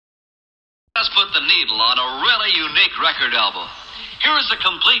just put the needle on a really unique record album. Here is a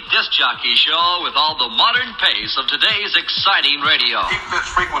complete disc jockey show with all the modern pace of today's exciting radio. Keep this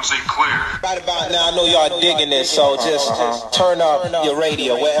frequency clear. Right about now, I know y'all digging this, so just turn up your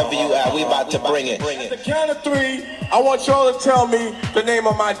radio wherever you at. We about to bring it. At the count of three, I want y'all to tell me the name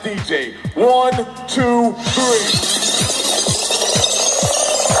of my DJ. 1, 2,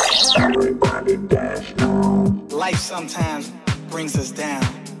 3. Life sometimes brings us down,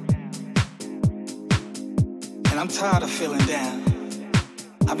 and I'm tired of feeling down.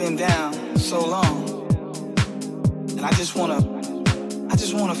 I've been down so long, and I just wanna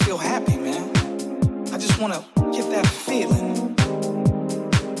feel happy, man. I just wanna get that feeling.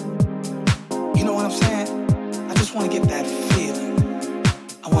 You know what I'm saying? I just wanna get that feeling.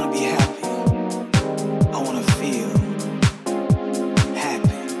 I wanna be happy. I wanna feel happy.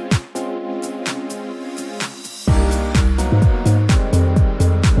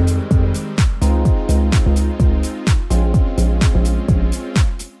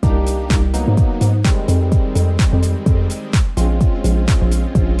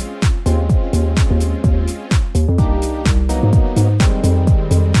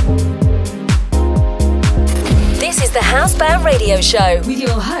 Housebound Radio Show with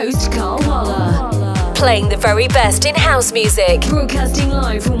your host Carl Waller, playing the very best in house music, broadcasting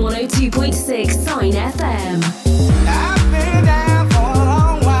live from 102.6 Sign FM. I've been down for a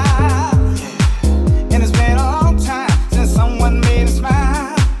long while, and it's been a long time since someone made me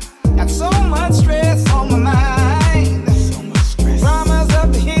smile. Got so much stress on my mind, so much stress. Dramas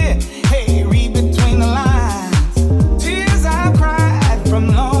up here, hey, read between the lines. Tears I've cried from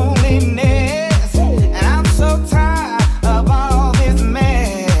loneliness, and I'm so tired.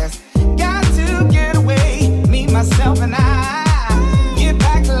 Myself and I get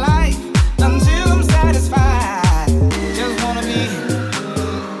back to life until I'm satisfied. Just wanna be,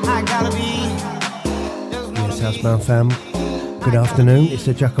 I gotta be. Yes, Housebound fam. Good afternoon. It's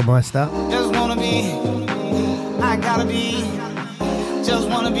the Jackermeister. Just wanna be, I gotta be. Just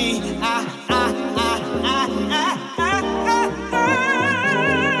wanna be,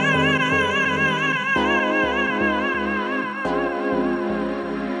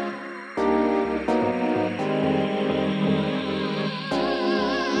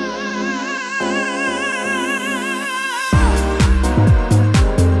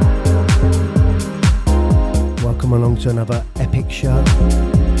 along to another epic show.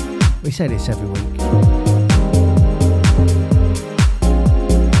 We say this every week,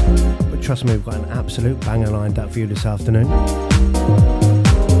 but trust me, we've got an absolute banger lined up for you this afternoon.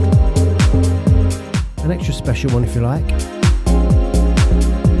 An extra special one if you like.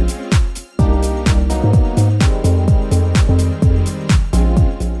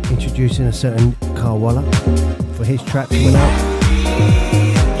 Introducing a certain Carl Waller for his track coming out.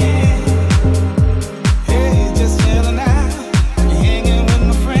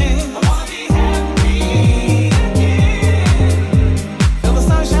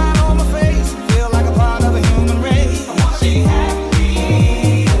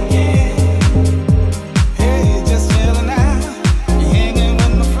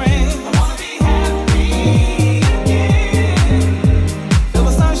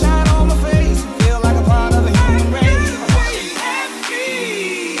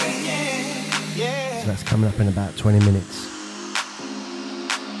 Coming up in about 20 minutes.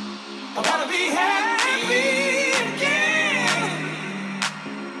 I gotta be happy again.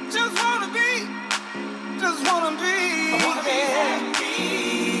 Just wanna be. I wanna be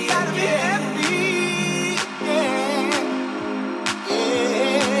happy. Gotta be happy again.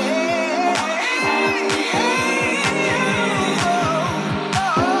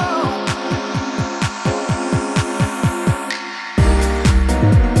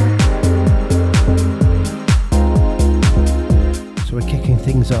 So we're kicking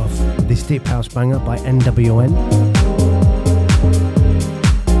things off with this deep house banger by NWN.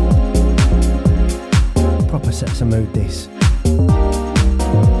 Proper sets a mood this.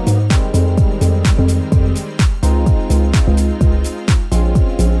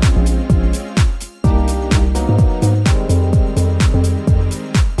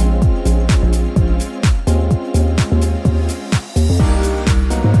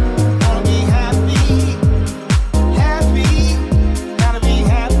 Happy.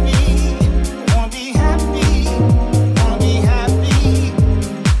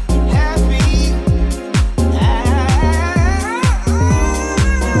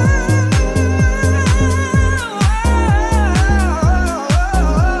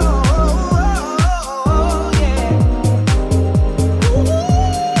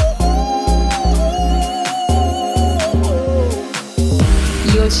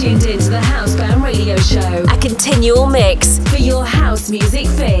 tuned into the Housebound Radio Show, a continual mix for your house music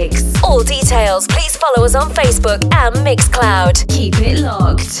fix. All details, please follow us on Facebook and Mixcloud. Keep it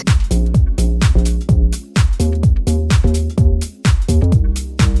locked.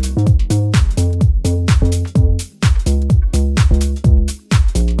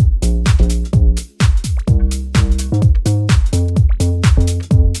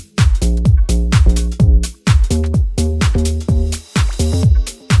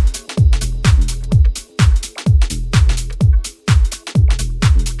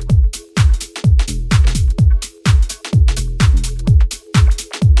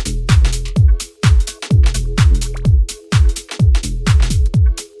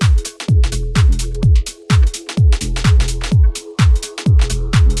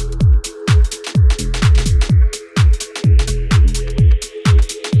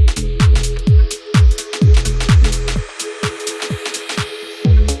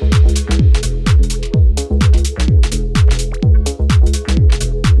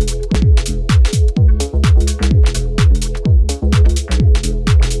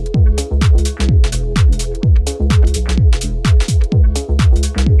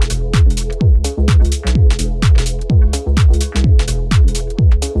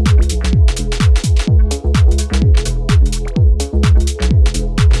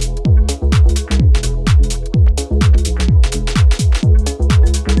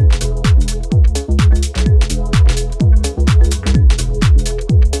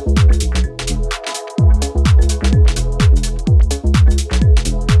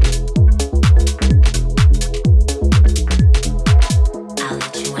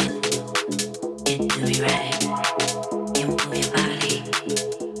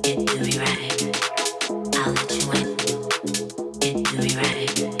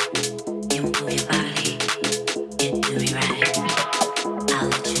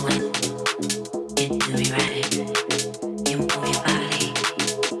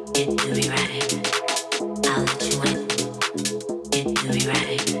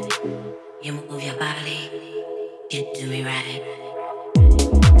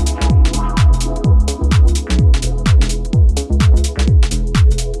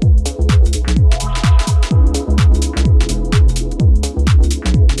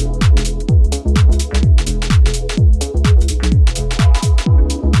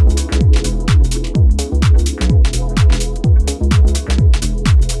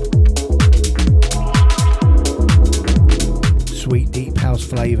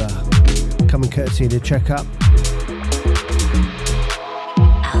 The Checkup.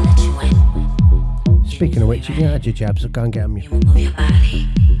 Speaking of which, if you had your jabs, go and get them.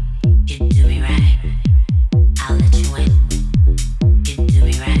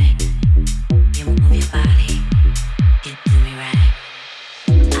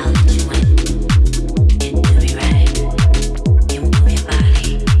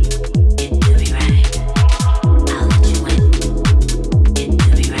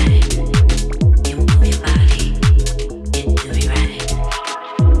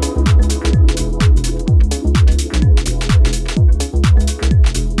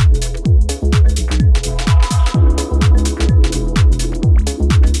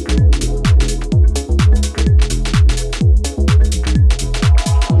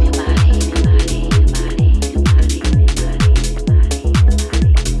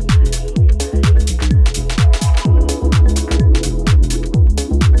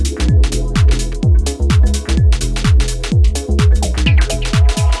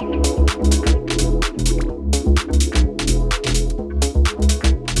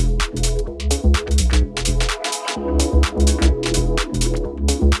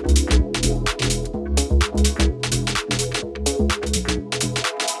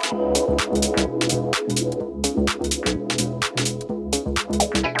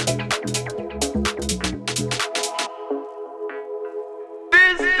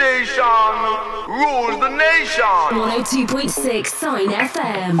 rules the nation. 102.6 Sign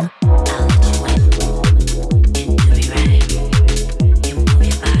FM.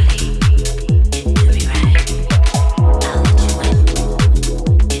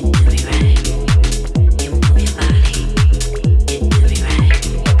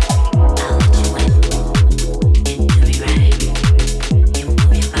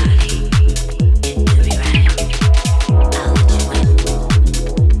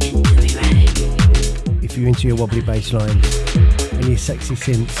 Into your wobbly bass lines and your sexy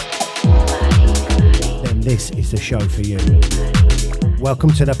synths, then this is the show for you. Welcome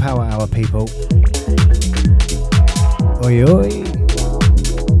to the Power Hour, people. Oi oi.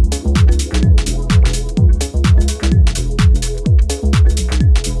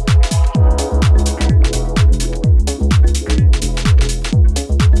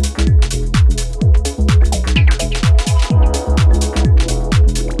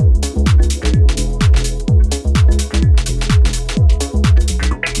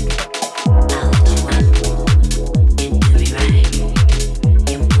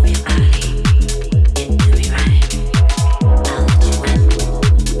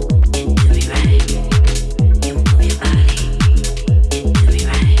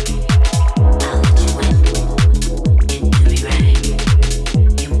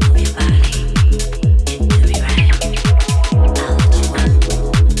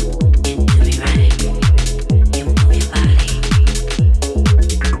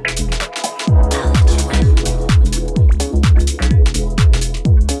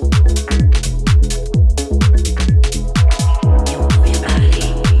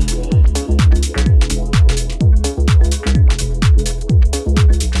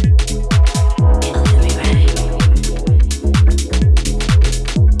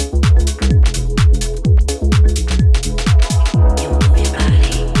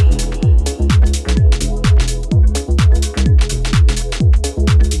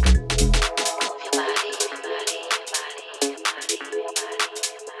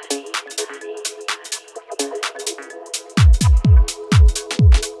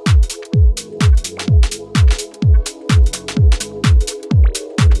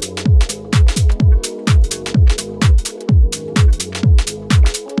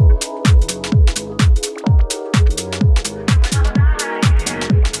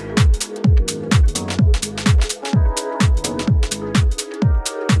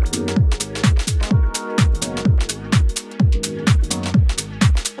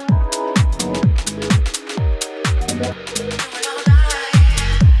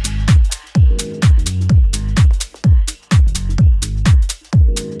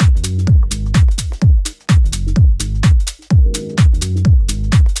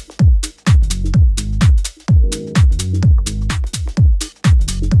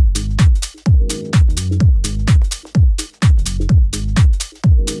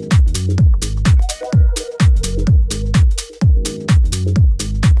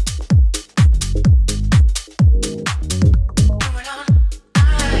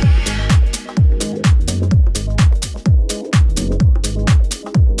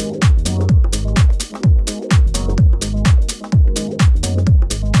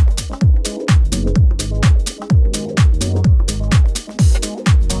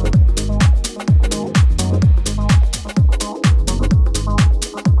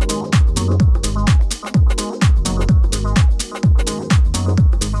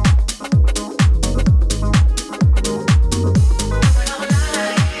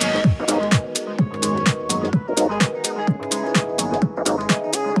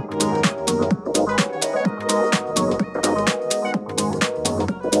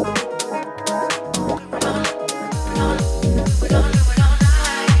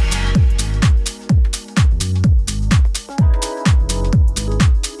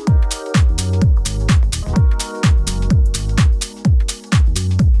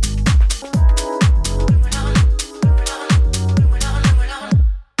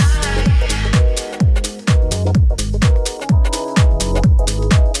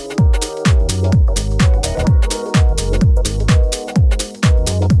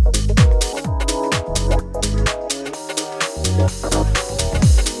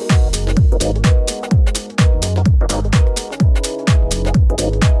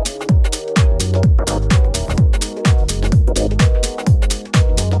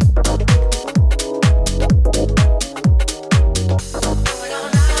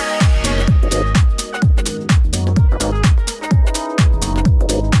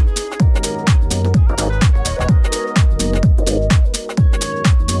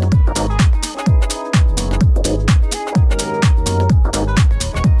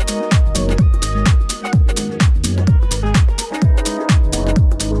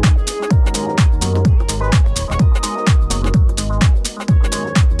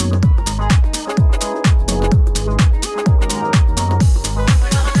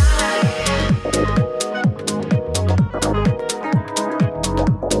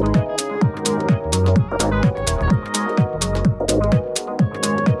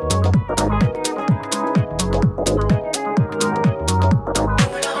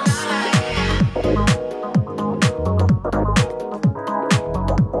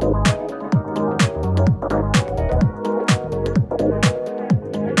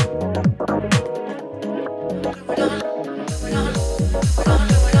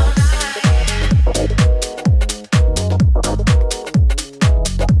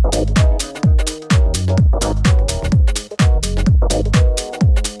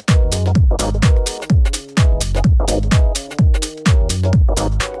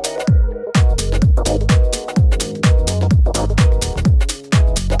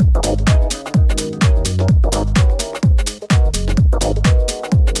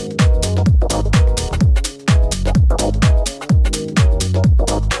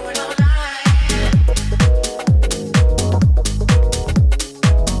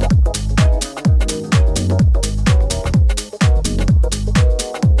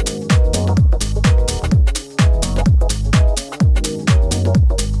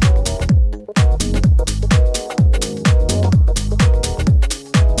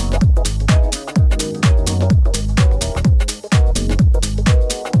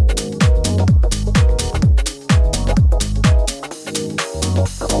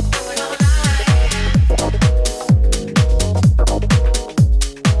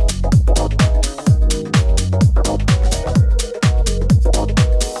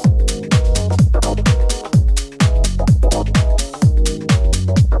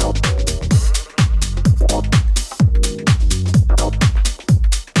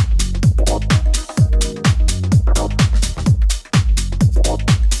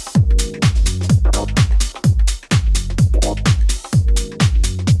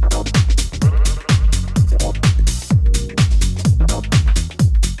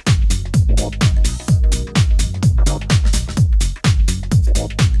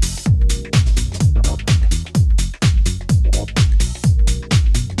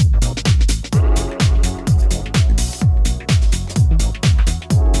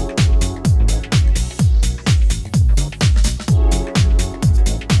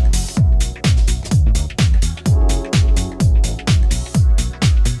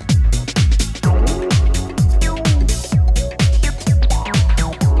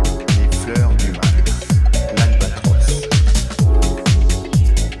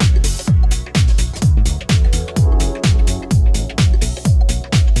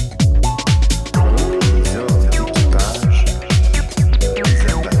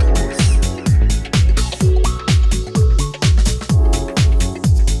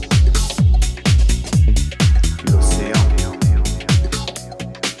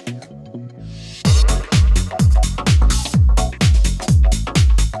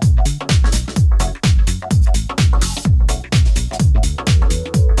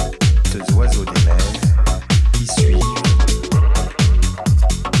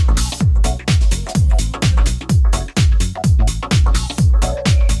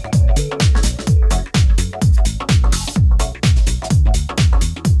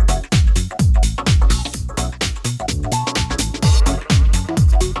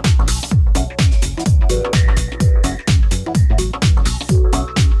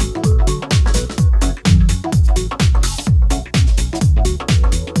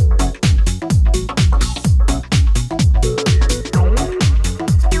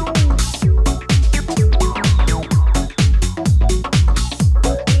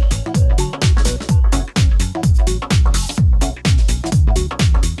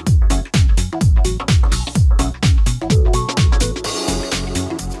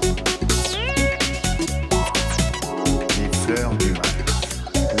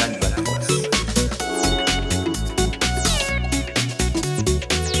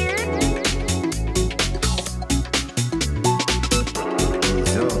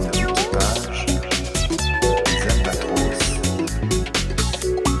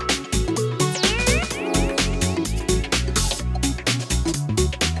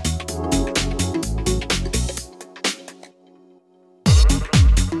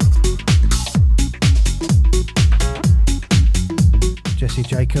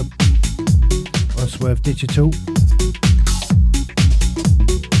 Checkup on Swerve Digital.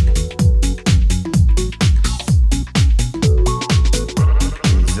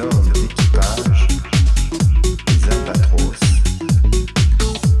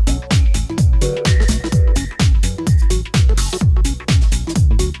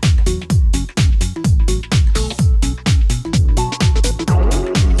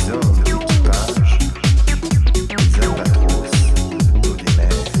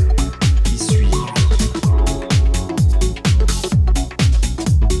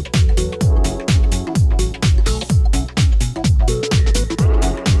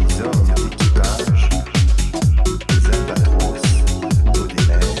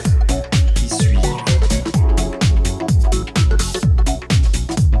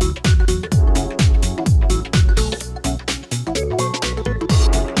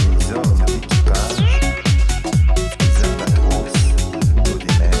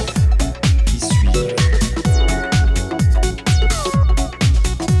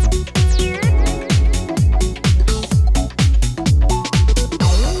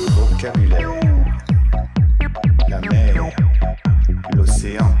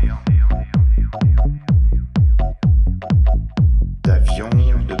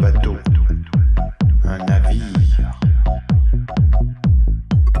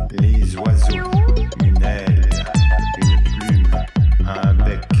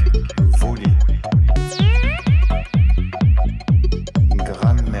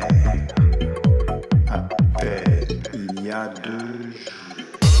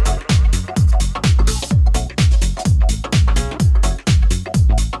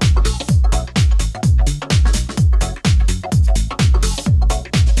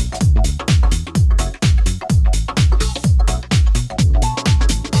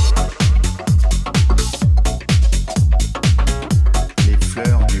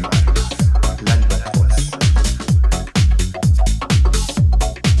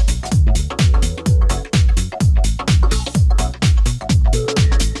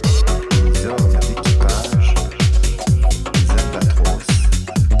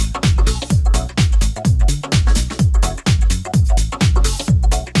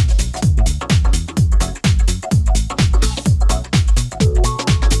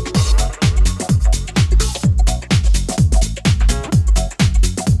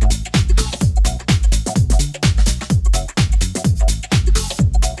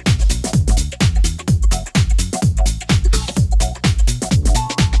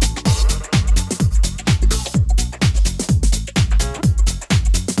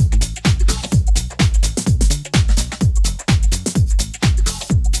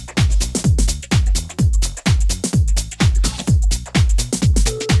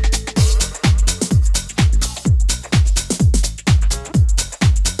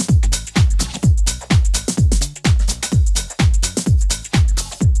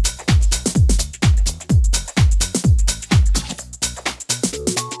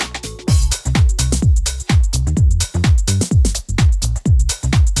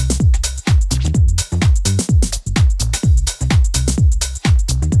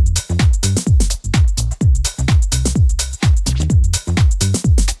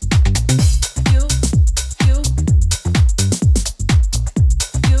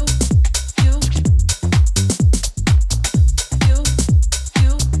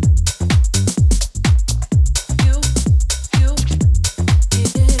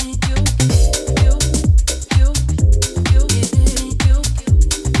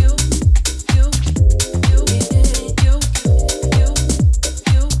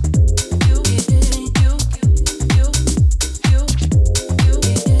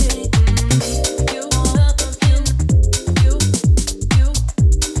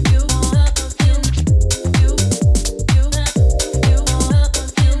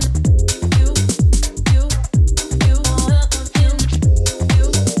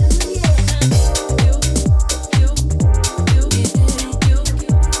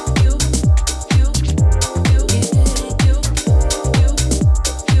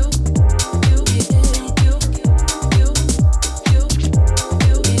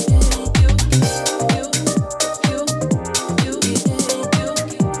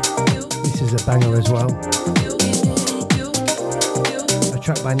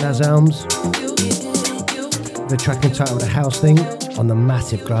 The track entitled The House Thing on the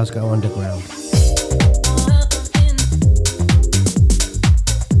massive Glasgow Underground.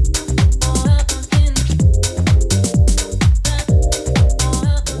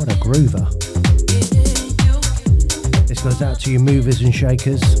 What a groover. This goes out to you movers and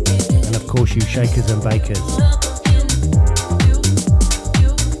shakers, and of course you shakers and bakers.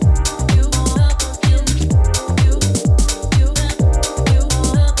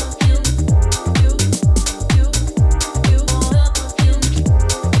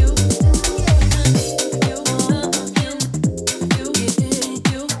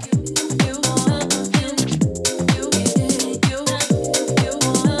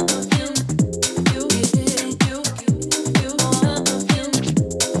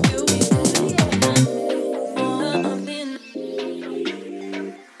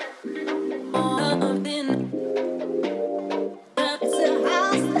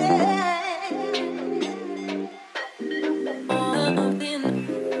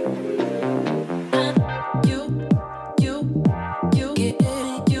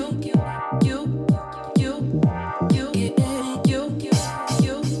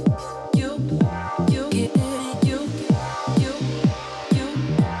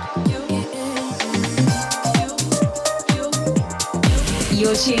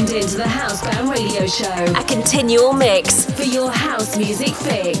 You're tuned into the Housebound Radio Show, a continual mix for your house music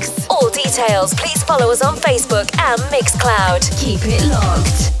fix. All details, please follow us on Facebook and Mixcloud. Keep it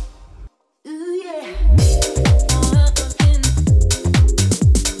locked.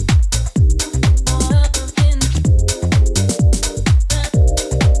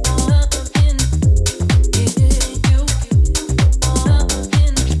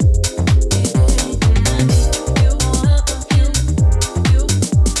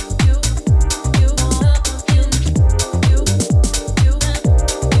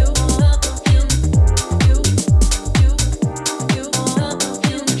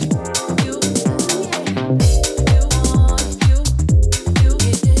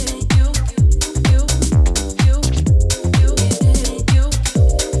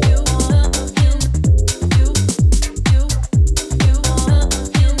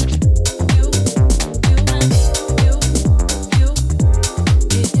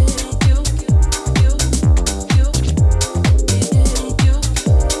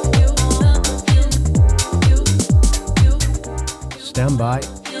 Stand by.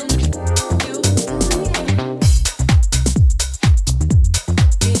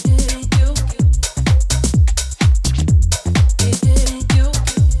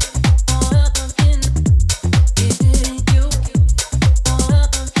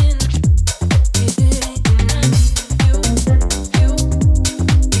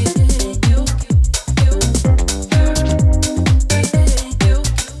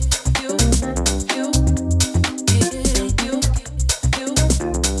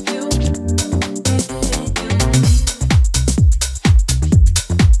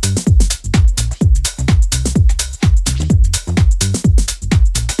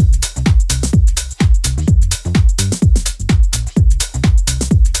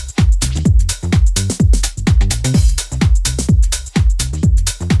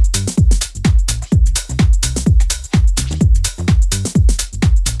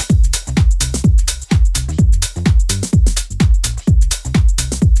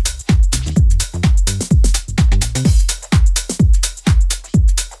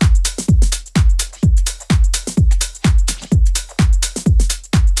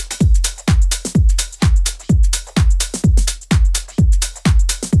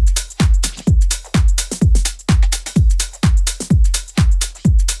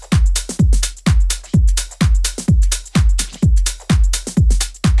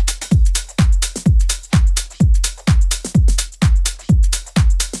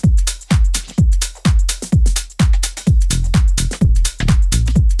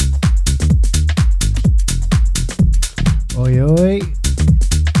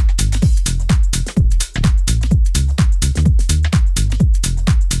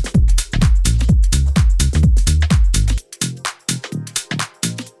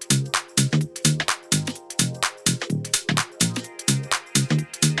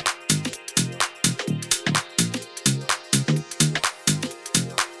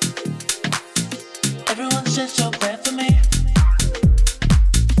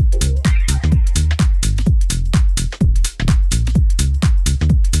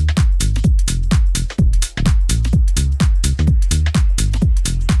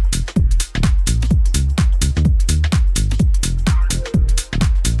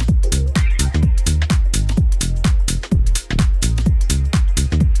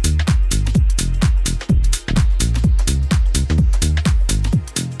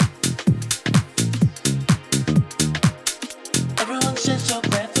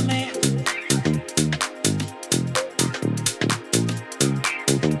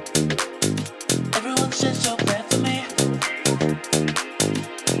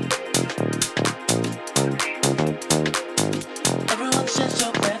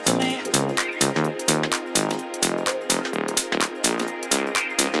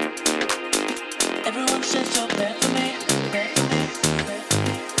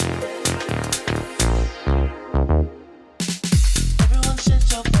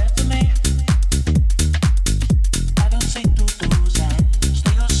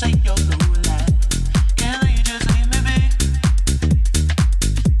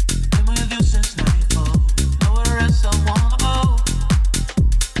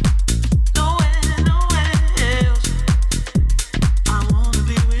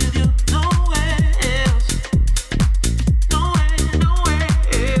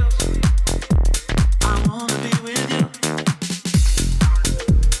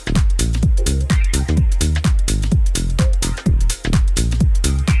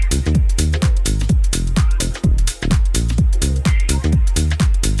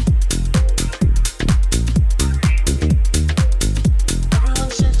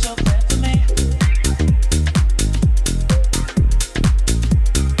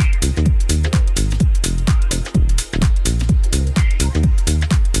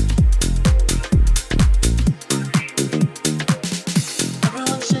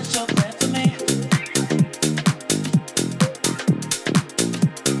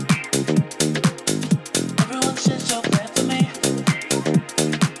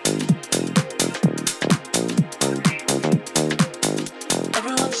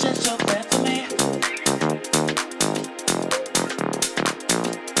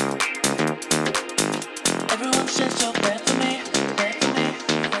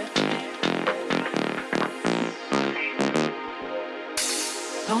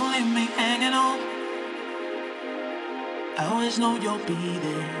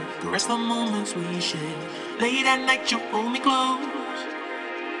 Late at night you hold me close.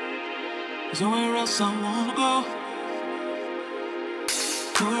 There's nowhere else I wanna go.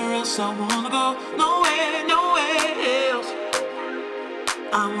 Nowhere else I wanna go. Nowhere, nowhere else.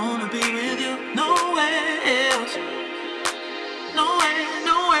 I wanna be with you. Nowhere else. Nowhere,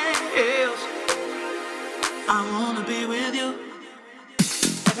 nowhere else. I wanna be with you.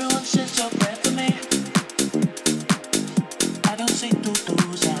 Everyone sends your breath for me. I don't see through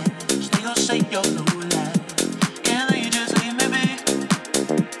those eyes. They gon' say you're no lie.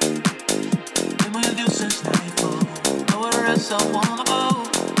 I wanna go.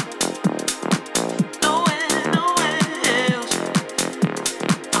 Nowhere, nowhere else.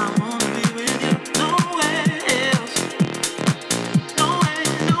 I wanna be with you. Nowhere else. Nowhere,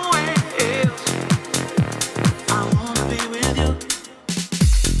 nowhere else. I wanna be with you.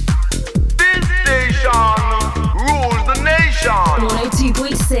 This station rules the nation.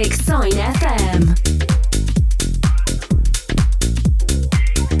 102.6 Sign FM.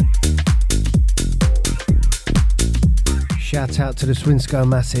 Shout out to the Swinsco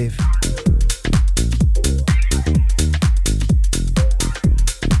Massive.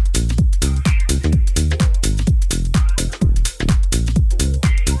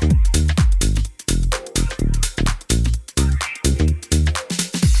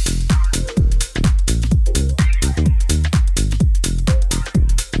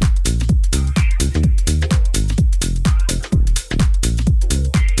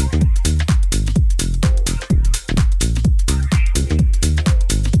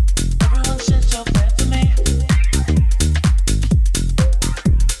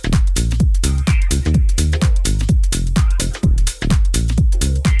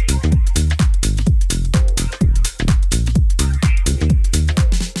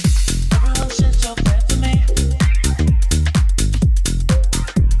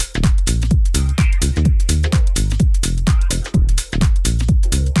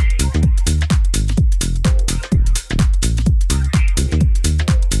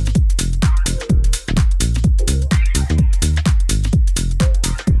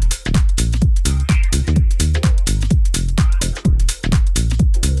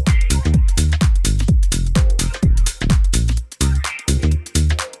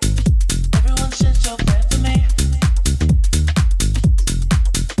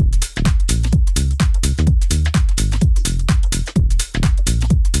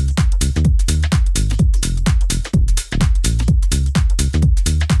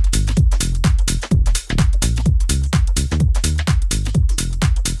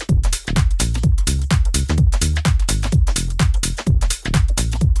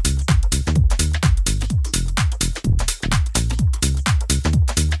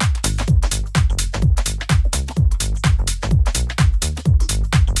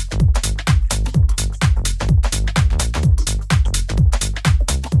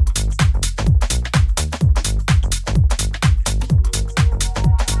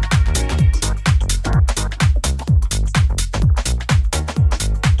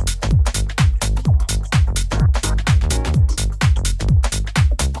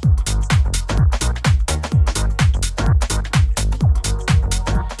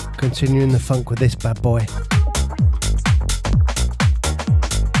 Continuing the funk with this bad boy.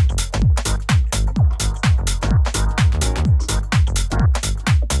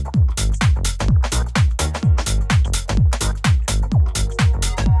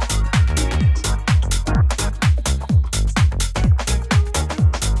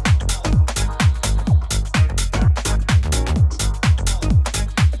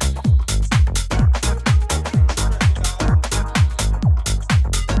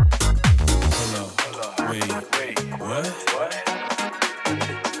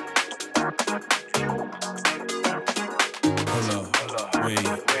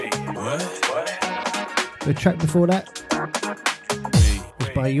 The track before that was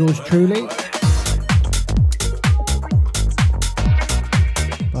by yours truly.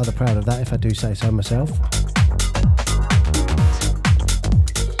 Rather proud of that, if I do say so myself.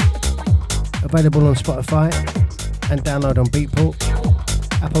 Available on Spotify and download on Beatport,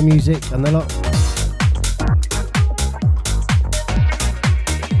 Apple Music and the lot.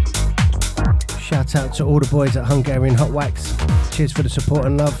 Shout out to all the boys at Hungarian Hot Wax. Cheers for the support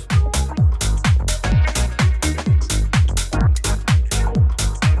and love.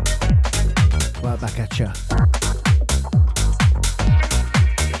 back at ya.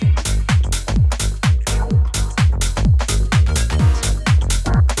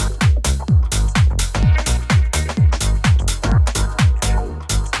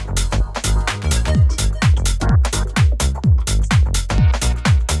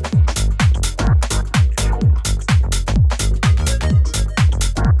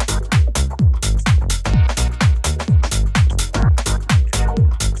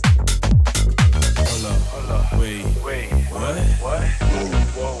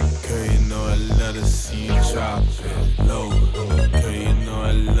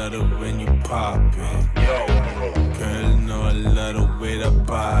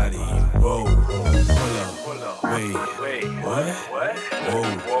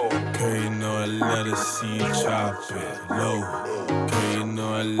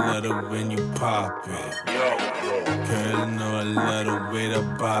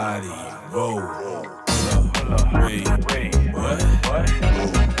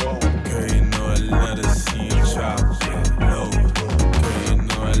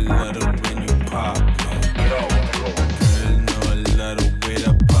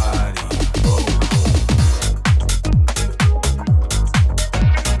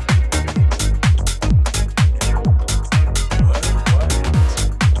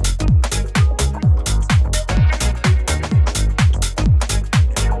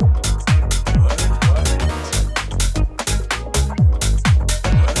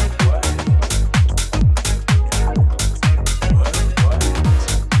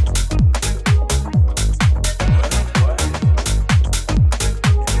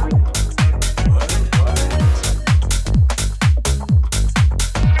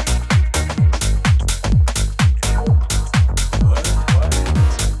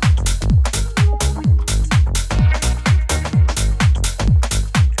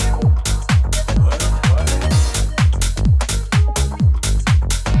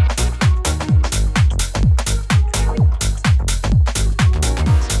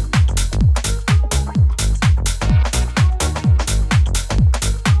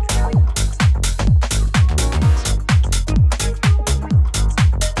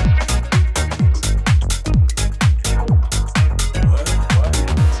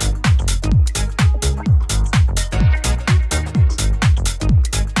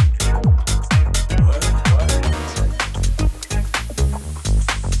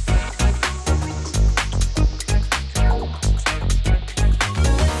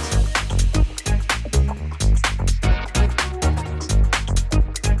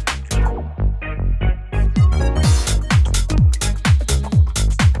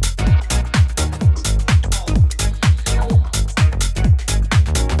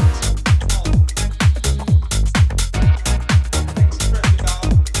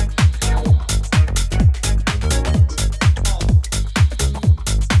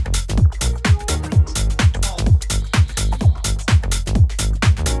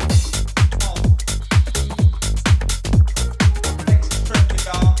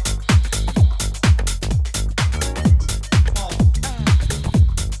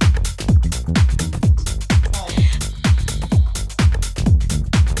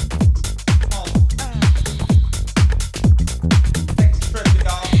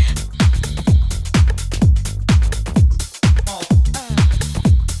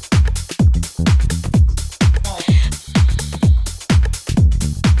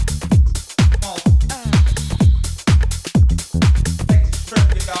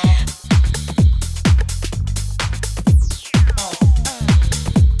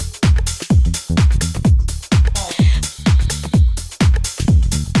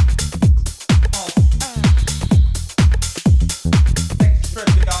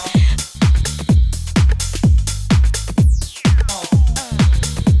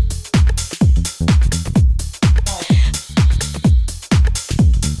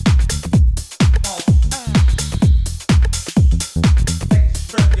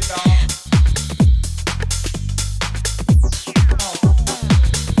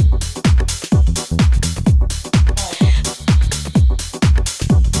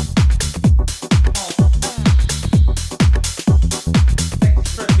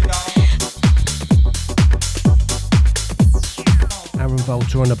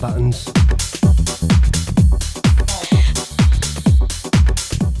 On the buttons.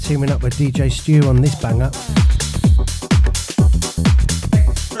 Teaming up with DJ Stu on this banger.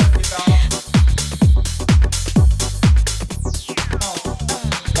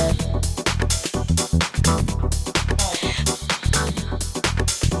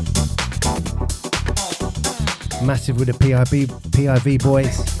 Massive with the PIV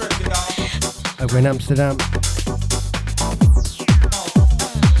boys. over in Amsterdam.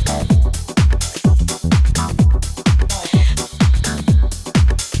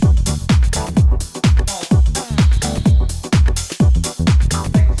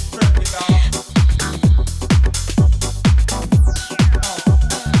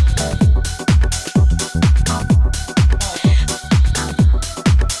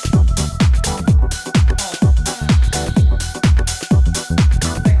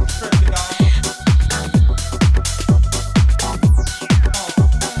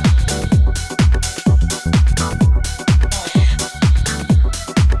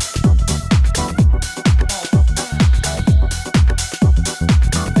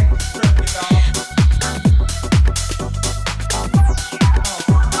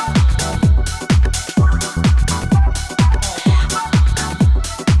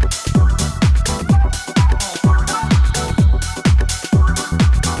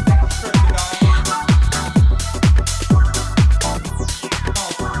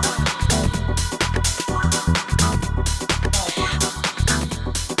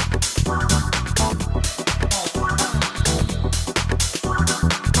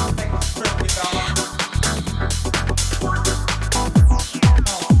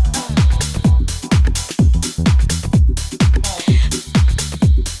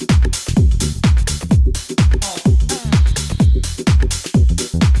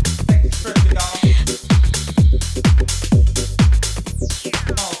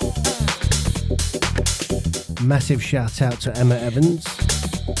 Massive shout out to Emma Evans.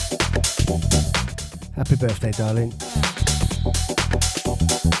 Happy birthday, darling.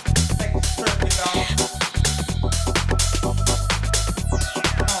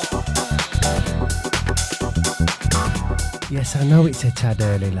 Yes, I know it's a tad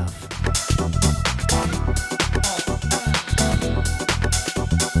early, love.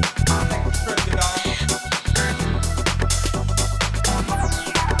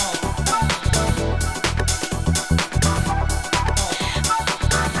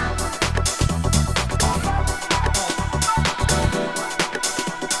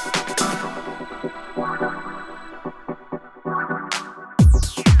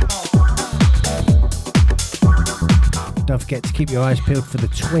 Don't forget to keep your eyes peeled for the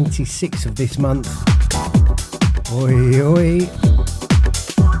 26th of this month. Oi, oi.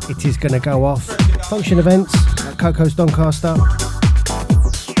 It is going to go off. Function events at Coco's Doncaster.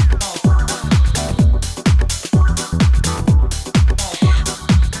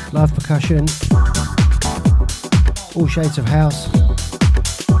 Live percussion. All shades of house.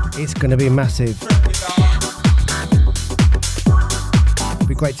 It's going to be massive. It'll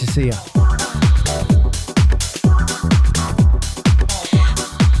be great to see you.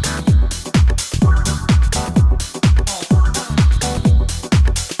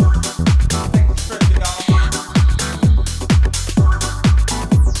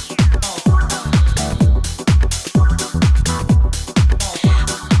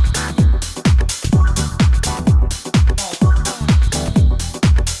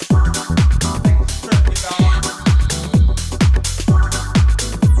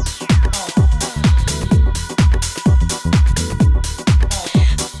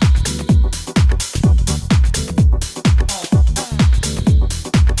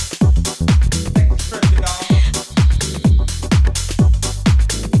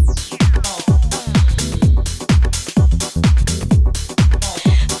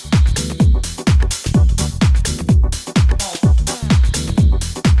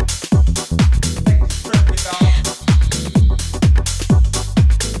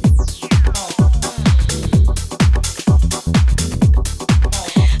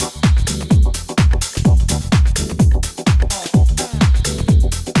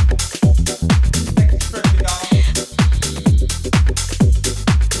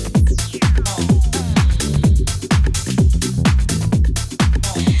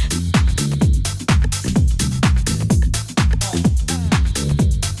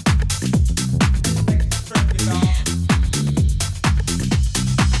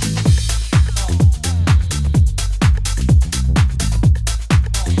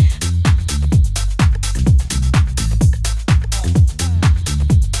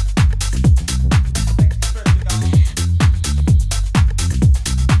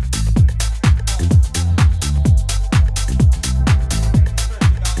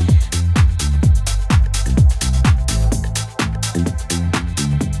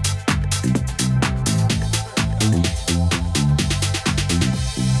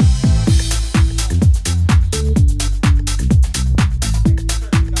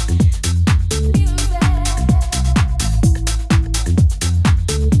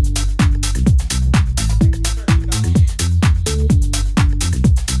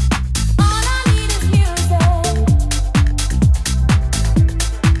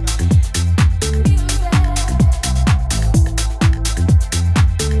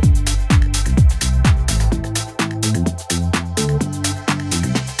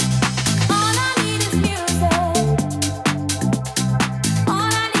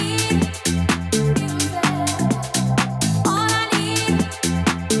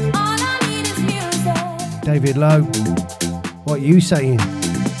 David Lowe, what you saying?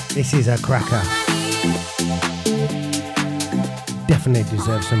 This is a cracker. Definitely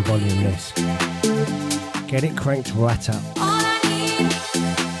deserves some volume, this. Get it cranked right up.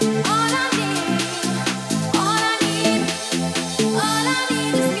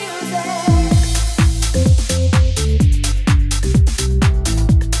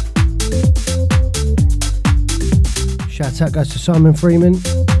 Shout out goes to Simon Freeman.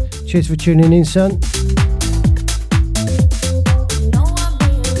 Cheers for tuning in, son.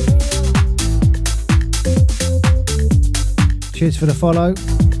 Cheers for the follow.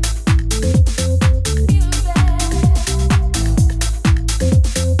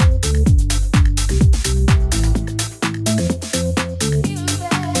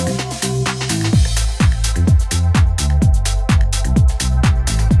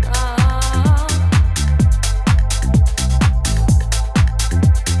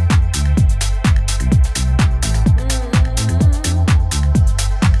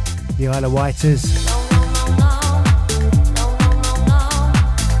 The Isle of Whiters.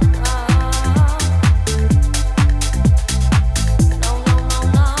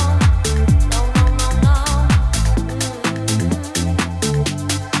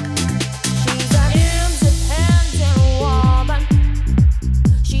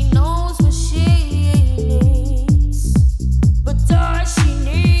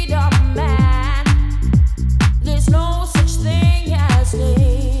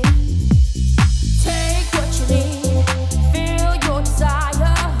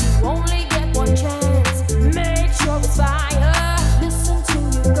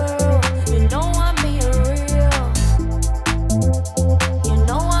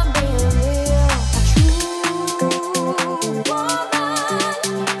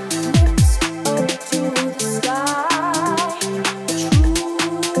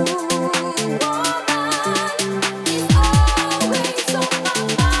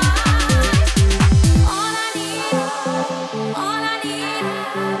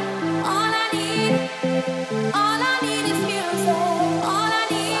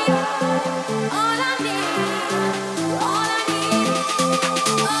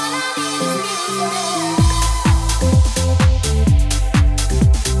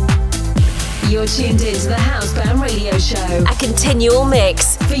 You're tuned into the Housebound Radio Show, a continual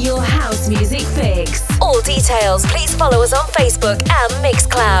mix for your house music fix. All details, please follow us on Facebook and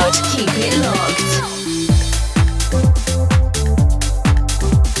Mixcloud. Keep it locked.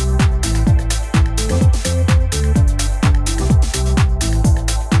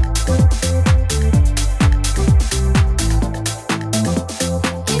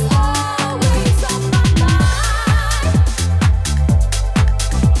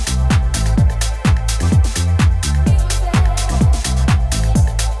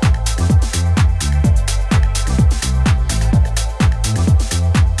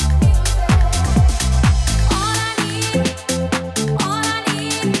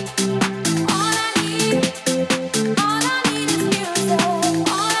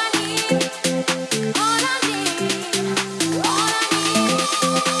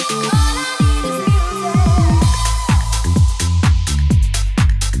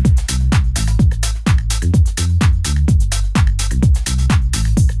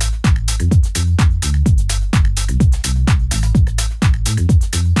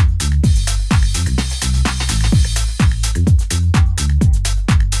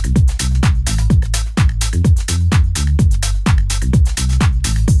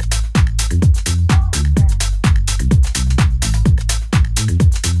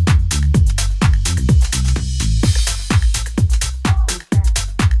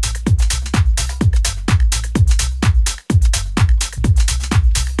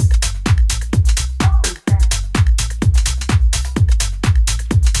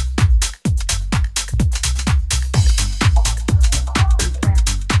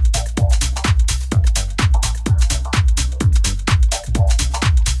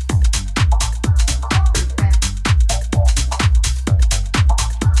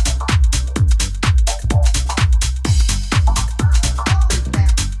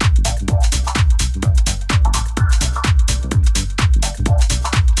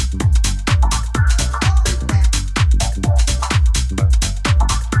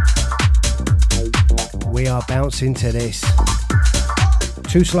 Into this.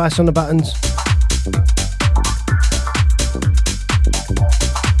 2 slice on the buttons.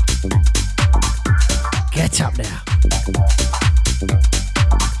 Get up now.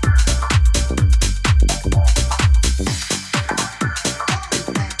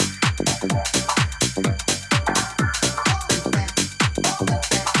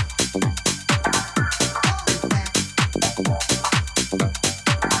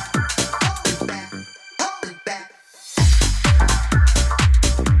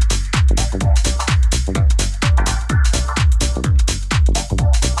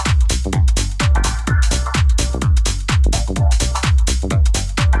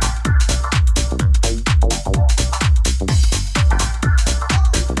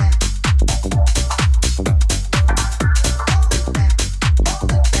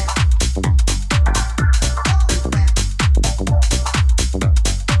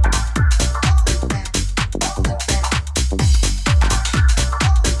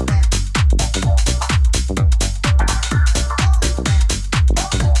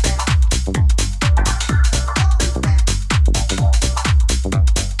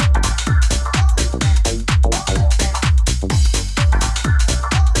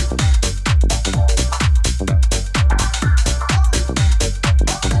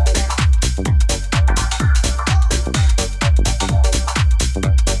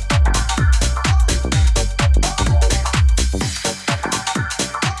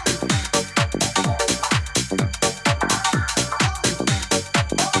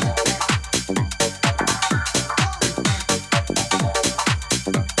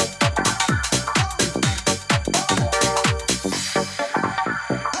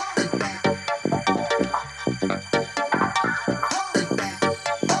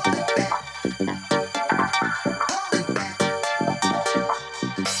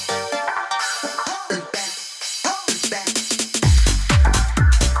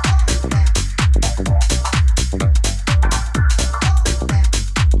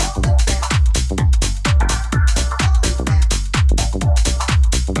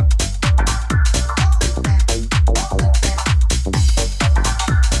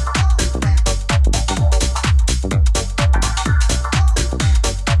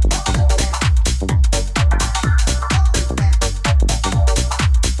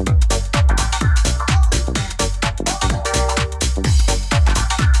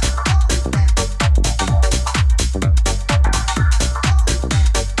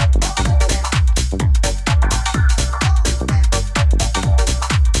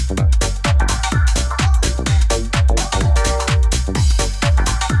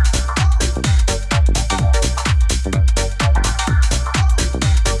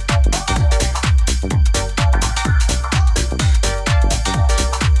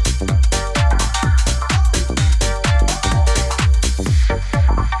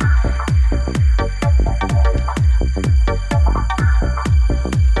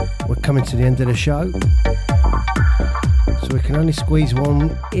 coming to the end of the show, so we can only squeeze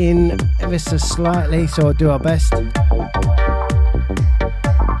one in ever so slightly, so I'll do our best.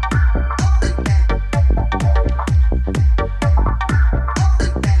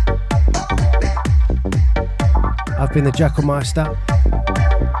 I've been the Jackalmeister.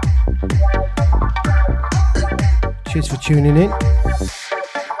 Cheers for tuning in.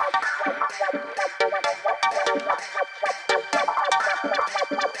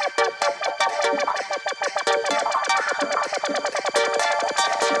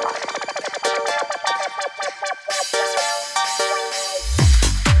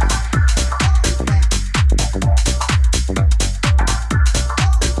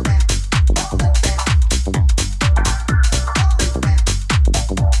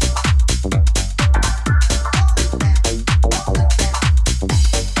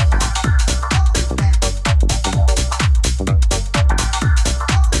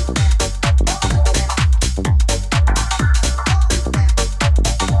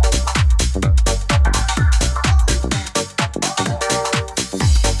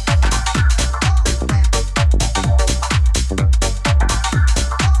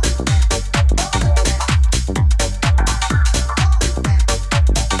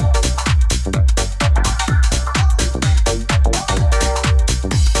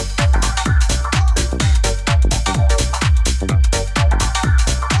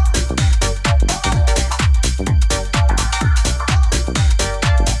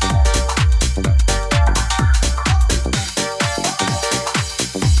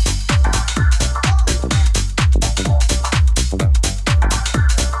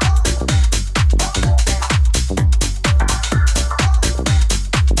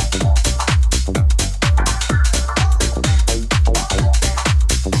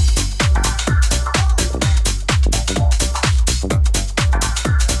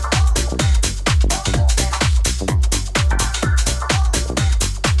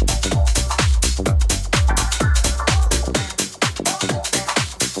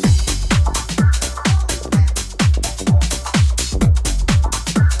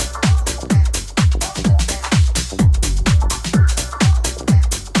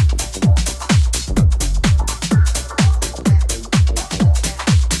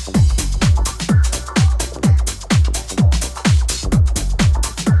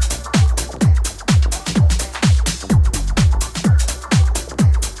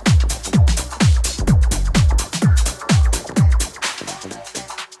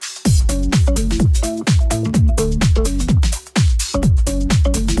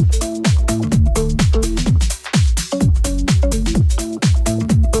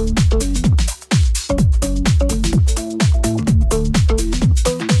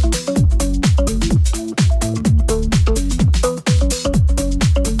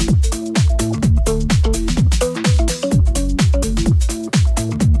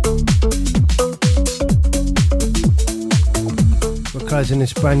 In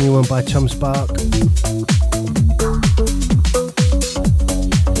this brand new one by Tom Spark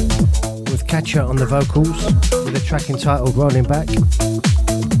with Catcher on the vocals with a track entitled Rolling Back.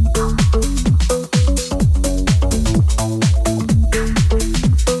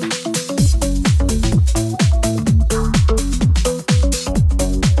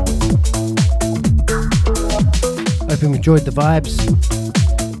 Hope you enjoyed the vibes.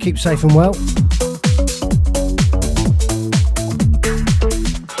 Keep safe and well.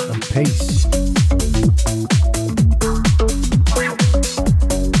 Peace.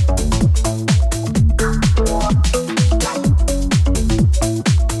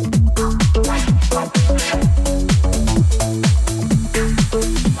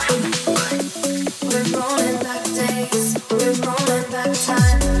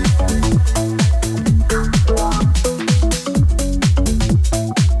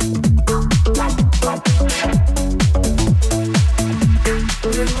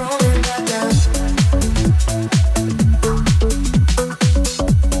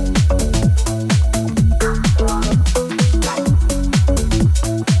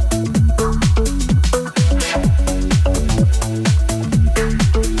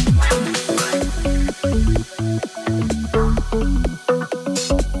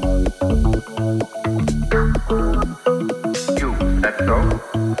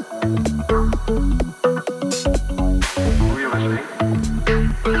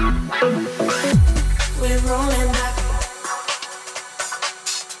 We're rolling back.